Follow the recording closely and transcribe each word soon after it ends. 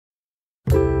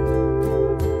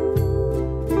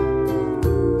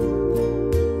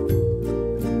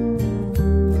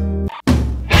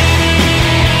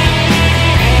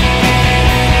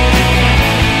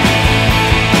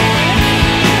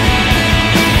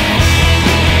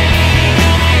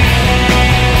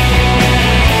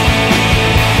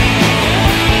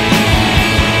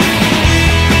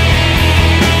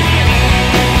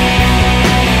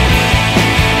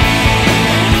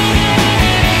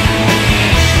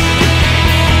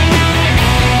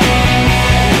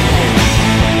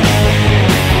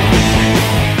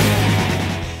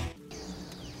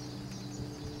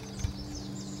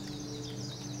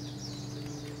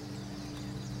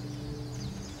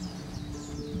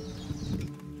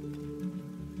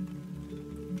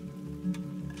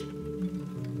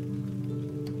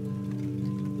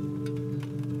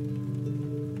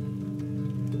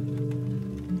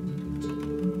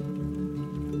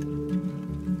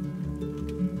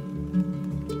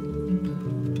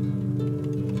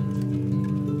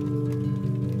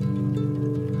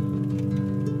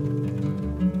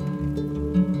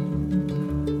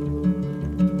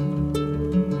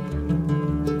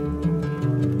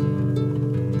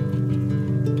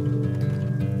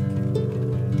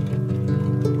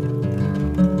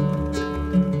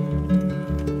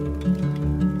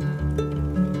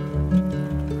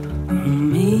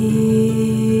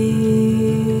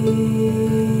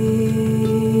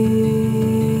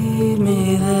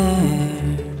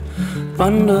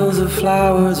bundles of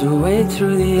flowers away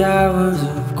through the hours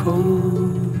of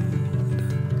cold.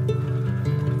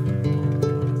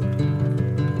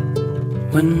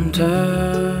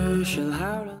 Winter shall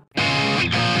howl.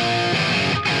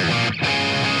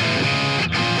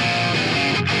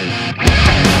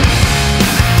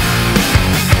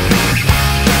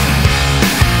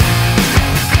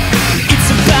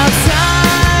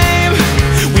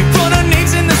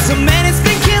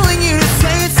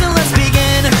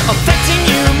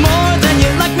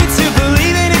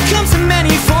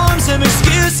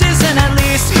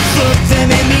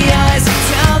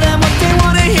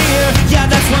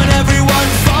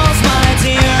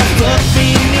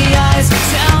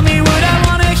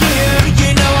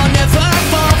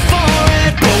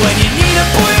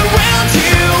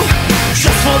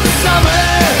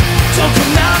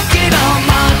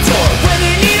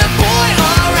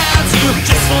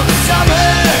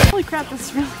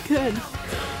 That's really good.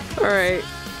 Alright.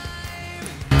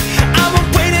 I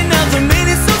won't wait another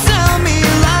minute, so tell me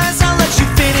lies, I'll let you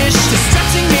finish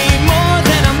distracting me more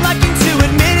than I'm liking to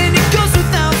admit, and it goes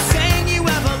without saying you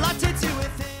have a lot to do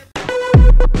with it.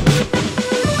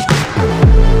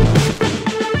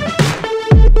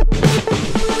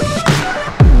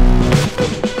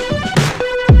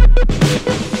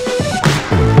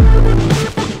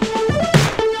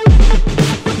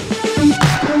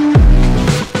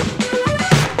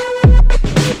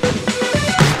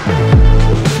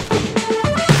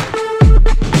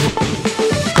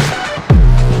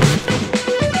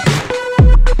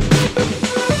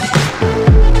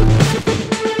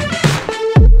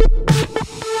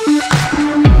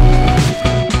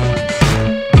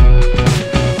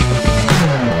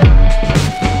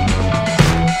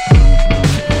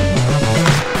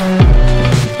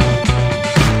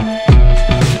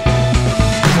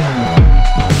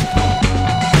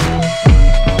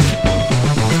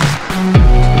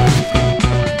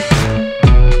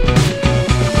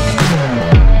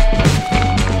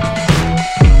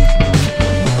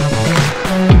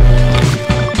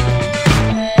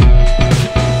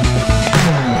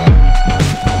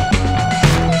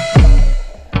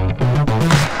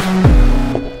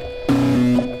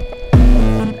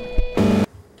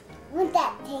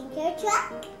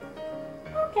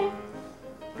 Okay.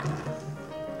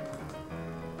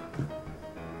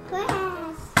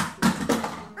 Press.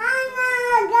 Oh no,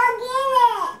 go get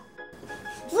it.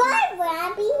 Drive,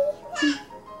 Robbie.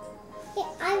 Yeah,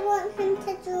 I want him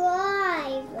to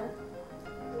drive.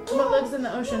 What lives in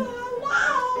the ocean?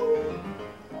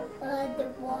 The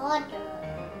water.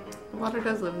 Water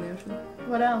does live in the ocean.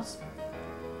 What else?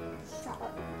 Salt.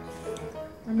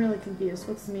 I'm really confused.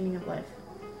 What's the meaning of life?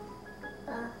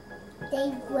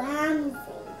 They Ramsey.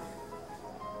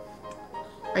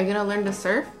 Are you gonna learn to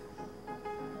surf?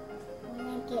 When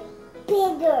I get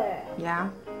bigger. Yeah.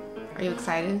 Are you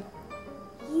excited?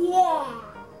 Yeah.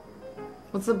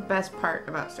 What's the best part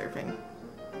about surfing?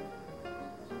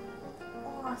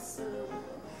 Awesome.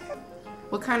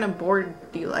 What kind of board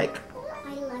do you like?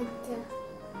 I like the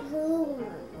blue one.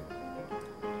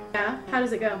 Yeah? How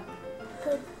does it go?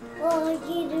 Oh,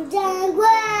 you do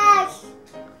grass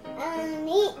and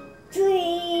eat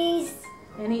trees.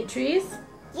 And eat trees?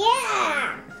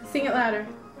 Yeah. Sing it louder.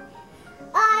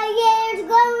 I get to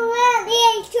go around the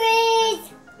trees.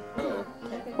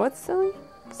 What's silly?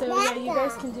 So yeah, you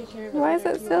guys can take care of it. Why is later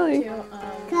that if you silly? want to.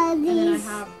 Cause And then I he's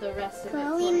have the rest of it for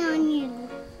going you. on your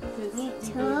Because you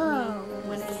toe.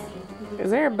 when it Is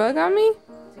there a bug on me?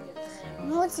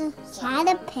 No, it's a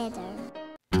caterpillar.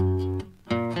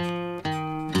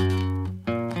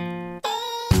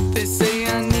 They say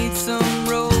I need some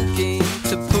Rogaine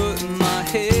to put in my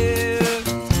hair.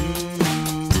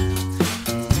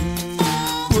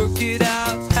 Work it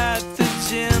out at the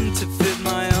gym to fit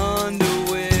my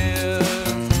underwear.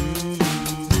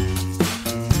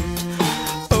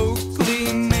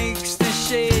 Oakley makes the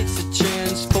shades to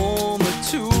transform a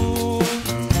tool.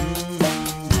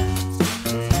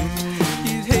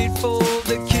 You'd hate for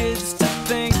the kids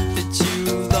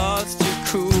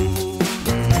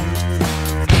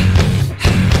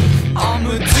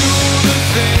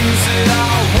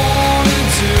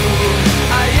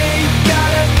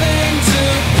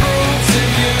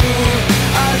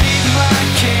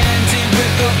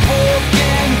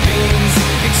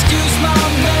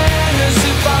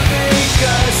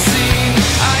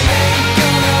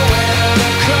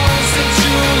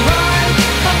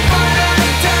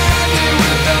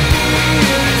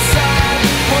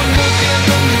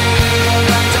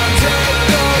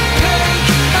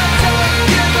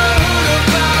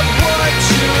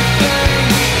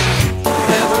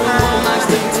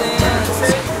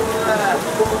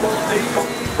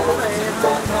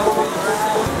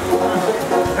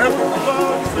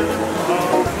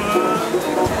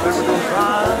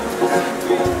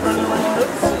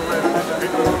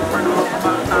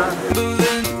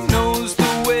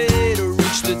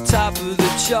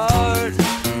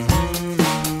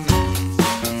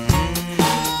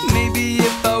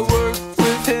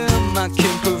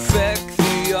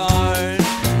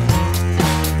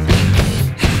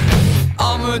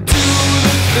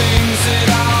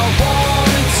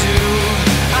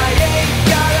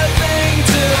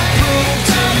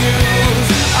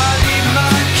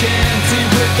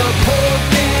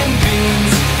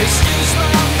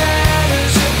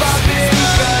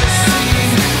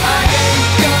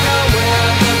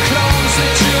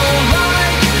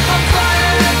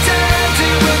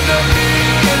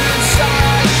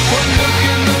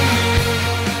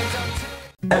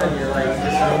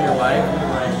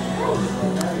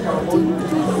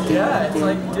Yeah, it's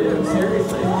like, dude,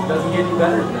 seriously, it doesn't get any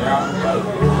better than that.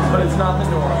 But it's not the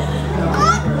norm.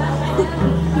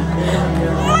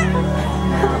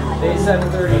 Day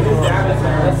 7:30.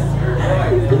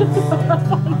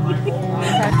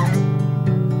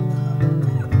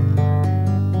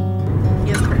 He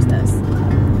has cursed us.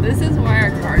 This is why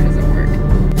our car doesn't work.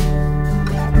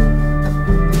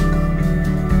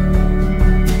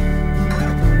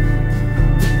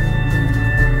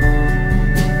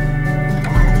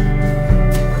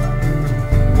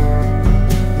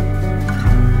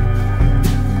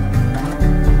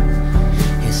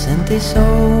 Ég sendi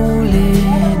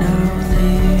sólin á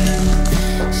þig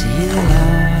síðla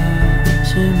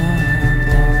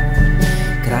sumardag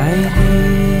grær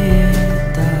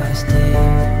hitastig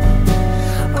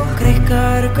og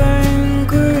greikkar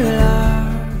göngulag.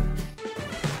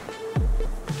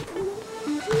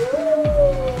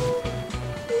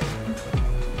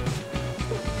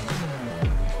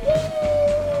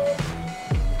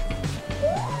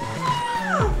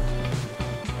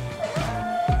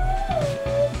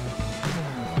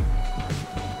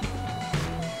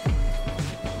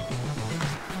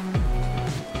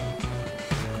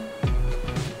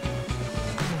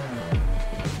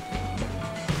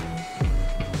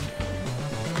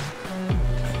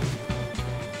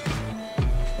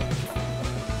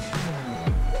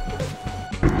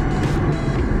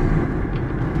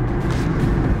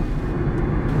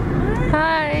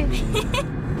 Hi.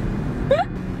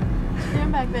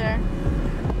 Stand back there.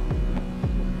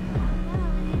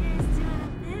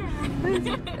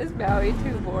 Is Maui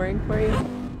too boring for you?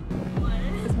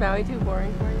 Is Maui too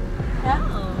boring for you? Yeah?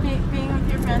 Being with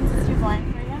your friends is too boring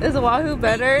for you? Is Oahu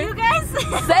better? You guys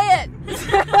Say it!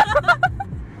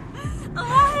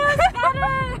 Oahu's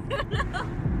better!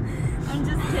 I'm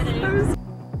just kidding.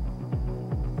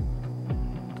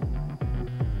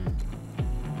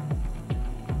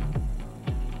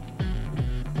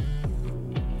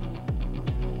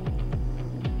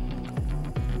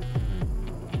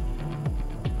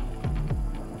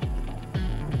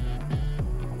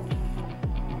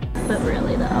 But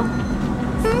really though.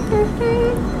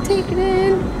 Take it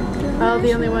in. Oh,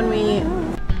 the only one we